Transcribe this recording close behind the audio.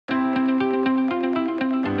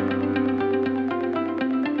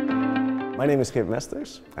My name is Geert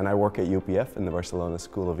Mesters and I work at UPF in the Barcelona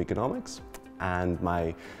School of Economics, and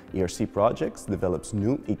my ERC project develops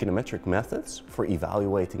new econometric methods for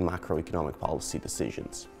evaluating macroeconomic policy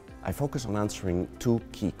decisions. I focus on answering two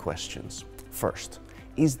key questions. First,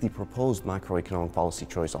 is the proposed macroeconomic policy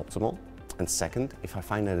choice optimal? And second, if I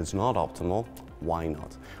find that it's not optimal, why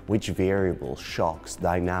not? Which variables, shocks,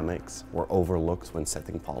 dynamics were overlooked when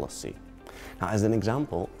setting policy? Now, as an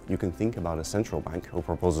example, you can think about a central bank who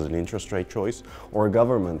proposes an interest rate choice or a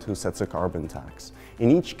government who sets a carbon tax.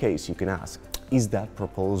 In each case, you can ask, is that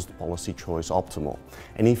proposed policy choice optimal?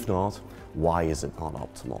 And if not, why is it not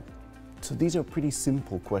optimal? So these are pretty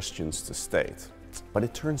simple questions to state, but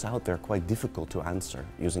it turns out they're quite difficult to answer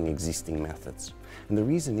using existing methods. And the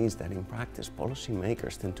reason is that in practice,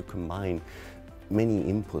 policymakers tend to combine many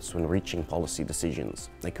inputs when reaching policy decisions.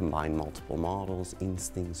 They combine multiple models,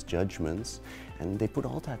 instincts, judgments, and they put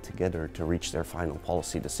all that together to reach their final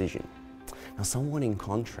policy decision. Now, somewhat in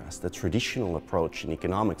contrast, the traditional approach in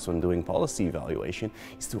economics when doing policy evaluation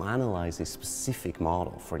is to analyze a specific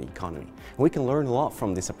model for the economy. And we can learn a lot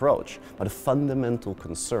from this approach, but a fundamental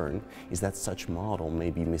concern is that such model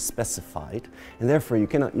may be misspecified, and therefore you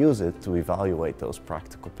cannot use it to evaluate those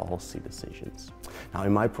practical policy decisions. Now,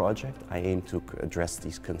 in my project, I aim to address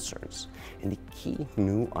these concerns. And the key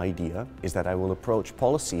new idea is that I will approach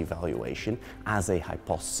policy evaluation as a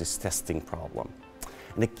hypothesis testing problem.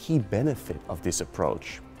 And a key benefit of this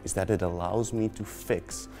approach is that it allows me to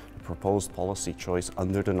fix the proposed policy choice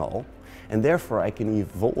under the null, and therefore I can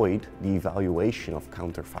avoid the evaluation of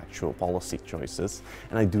counterfactual policy choices,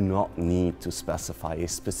 and I do not need to specify a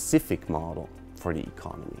specific model for the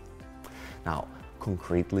economy. Now,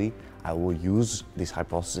 concretely, I will use this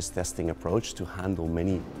hypothesis testing approach to handle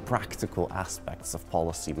many practical aspects of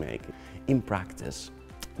policy making. In practice,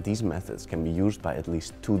 these methods can be used by at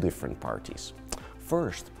least two different parties.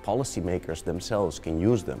 First, policymakers themselves can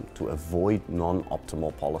use them to avoid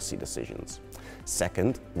non-optimal policy decisions.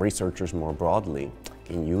 Second, researchers more broadly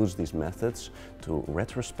can use these methods to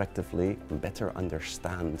retrospectively better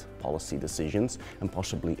understand policy decisions and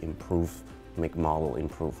possibly make model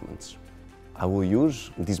improvements. I will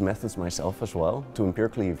use these methods myself as well to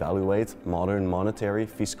empirically evaluate modern monetary,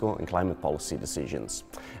 fiscal and climate policy decisions.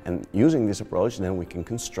 And using this approach, then we can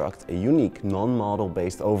construct a unique non-model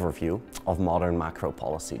based overview of modern macro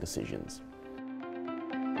policy decisions.